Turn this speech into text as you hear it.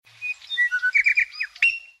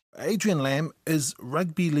Adrian Lam is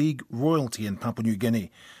rugby league royalty in Papua New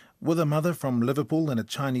Guinea. With a mother from Liverpool and a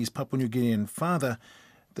Chinese Papua New Guinean father,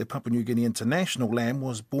 the Papua New Guinea international Lam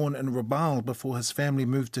was born in Rabaul before his family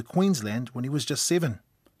moved to Queensland when he was just 7.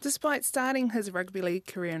 Despite starting his rugby league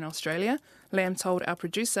career in Australia, Lam told our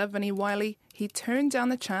producer Vinnie Wiley he turned down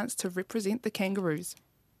the chance to represent the Kangaroos.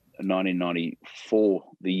 1994,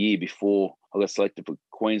 the year before I got selected for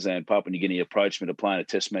Queensland, Papua New Guinea approached me to play in a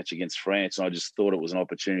test match against France, and I just thought it was an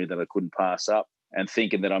opportunity that I couldn't pass up, and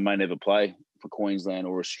thinking that I may never play for Queensland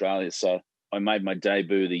or Australia. So I made my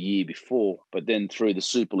debut the year before, but then through the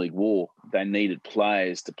Super League War, they needed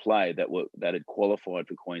players to play that had qualified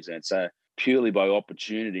for Queensland. So purely by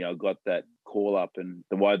opportunity, I got that call up, and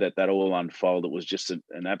the way that all unfolded was just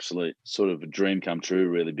an absolute sort of a dream come true,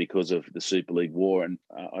 really, because of the Super League War. And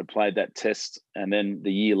I played that test, and then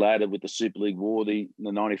the year later with the Super League War, the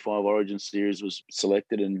 95 Origin Series was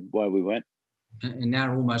selected, and away we went. And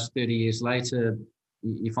now almost 30 years later,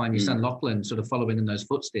 you find your son Lachlan sort of following in those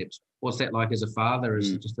footsteps. What's that like as a father,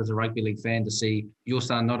 just as a rugby league fan, to see your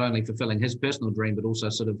son not only fulfilling his personal dream, but also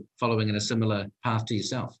sort of following in a similar path to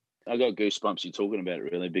yourself? I got goosebumps you talking about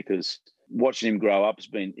it, really, because watching him grow up,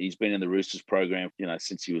 he's been in the Roosters program,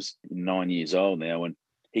 since he was 9 years old now, and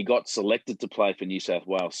he got selected to play for New South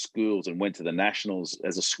Wales schools and went to the Nationals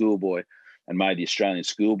as a schoolboy and made the Australian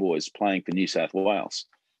schoolboys playing for New South Wales.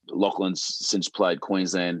 Lachlan's since played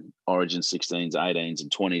Queensland Origin 16s, 18s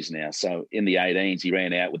and 20s now. So in the 18s, he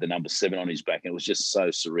ran out with the number 7 on his back, and it was just so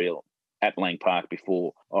surreal at Lang Park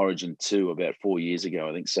before Origin 2 about 4 years ago,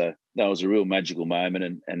 I think. So that was a real magical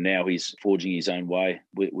moment, and now he's forging his own way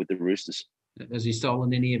with the Roosters. Has he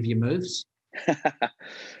stolen any of your moves?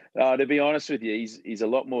 To be honest with you, he's a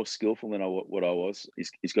lot more skillful than what I was.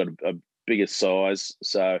 He's got a bigger size.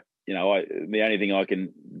 So, the only thing I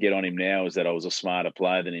can get on him now is that I was a smarter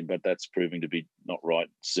player than him, but that's proving to be not right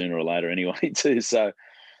sooner or later anyway too. So,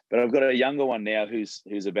 but I've got a younger one now who's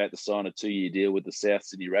about to sign a 2-year deal with the South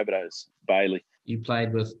Sydney Rabbitohs, Bailey. You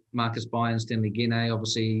played with Marcus Bai and Stanley Guinea,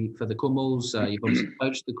 obviously, for the Kumuls. You've obviously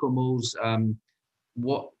coached the Kumuls.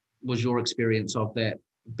 What was your experience of that,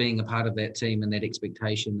 being a part of that team and that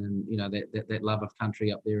expectation and, that love of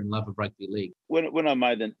country up there and love of rugby league? When I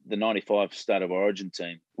made the 95 State of Origin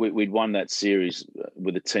team, we'd won that series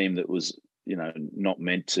with a team that was, not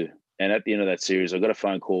meant to. And at the end of that series, I got a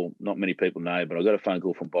phone call, not many people know, but I got a phone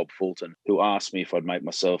call from Bob Fulton, who asked me if I'd make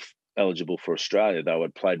myself eligible for Australia, though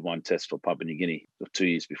I'd played one test for Papua New Guinea 2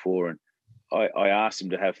 years before. And I asked him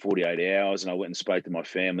to have 48 hours, and I went and spoke to my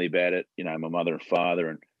family about it, my mother and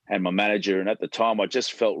father and my manager. And at the time, I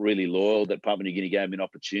just felt really loyal that Papua New Guinea gave me an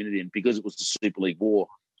opportunity. And because it was the Super League War,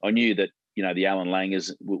 I knew that, the Alan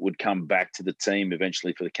Langers would come back to the team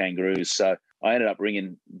eventually for the Kangaroos. So I ended up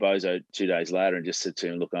ringing Bozo 2 days later and just said to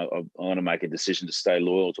him, look, I want to make a decision to stay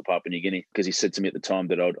loyal to Papua New Guinea, because he said to me at the time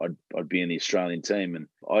that I'd be in the Australian team. And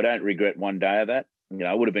I don't regret one day of that.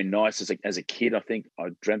 It would have been nice as a kid. I think I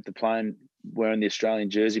dreamt of playing wearing the Australian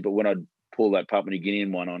jersey, but when I'd pull that Papua New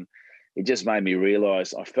Guinean one on, it just made me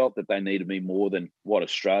realise I felt that they needed me more than what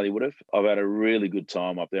Australia would have. I've had a really good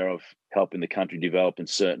time up there of helping the country develop in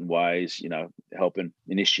certain ways, helping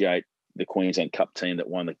initiate the Queensland Cup team that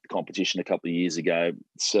won the competition a couple of years ago,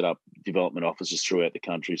 set up development offices throughout the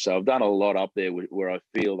country. So I've done a lot up there where I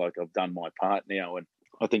feel like I've done my part now. And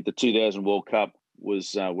I think the 2000 World Cup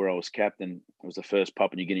was where I was captain. It was the first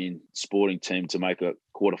Papua New Guinean sporting team to make a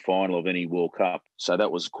quarter-final of any World Cup. So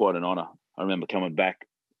that was quite an honour. I remember coming back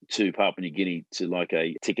to Papua New Guinea to like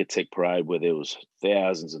a ticker-tech parade where there was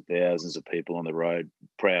thousands and thousands of people on the road,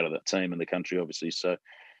 proud of the team and the country, obviously. So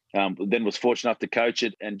then was fortunate enough to coach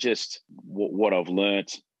it, and just what I've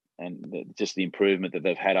learnt and just the improvement that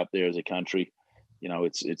they've had up there as a country,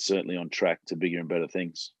 it's certainly on track to bigger and better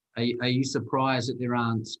things. Are you surprised that there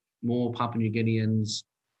aren't more Papua New Guineans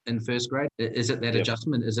in first grade? Is it that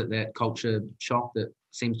adjustment? Is it that culture shock that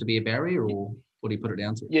seems to be a barrier, or what do you put it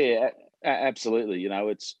down to? Yeah, absolutely.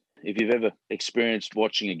 It's, if you've ever experienced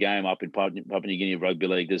watching a game up in Papua New Guinea Rugby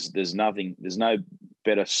League, there's no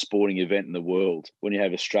better sporting event in the world when you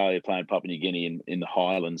have Australia playing Papua New Guinea in the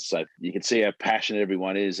Highlands. So you can see how passionate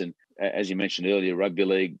everyone is. And as you mentioned earlier, rugby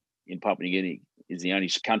league in Papua New Guinea is the only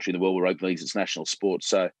country in the world where rugby league is its national sport.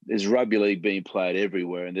 So there's rugby league being played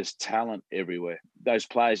everywhere, and there's talent everywhere. Those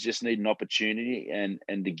players just need an opportunity and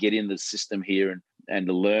to get in the system here and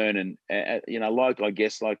to learn. And,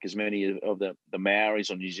 like as many of the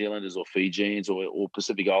Maoris or New Zealanders or Fijians or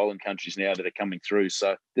Pacific Island countries now that are coming through.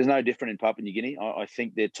 So there's no different in Papua New Guinea. I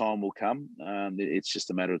think their time will come. It's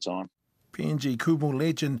just a matter of time. PNG Kumu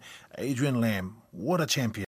legend Adrian Lam, what a champion.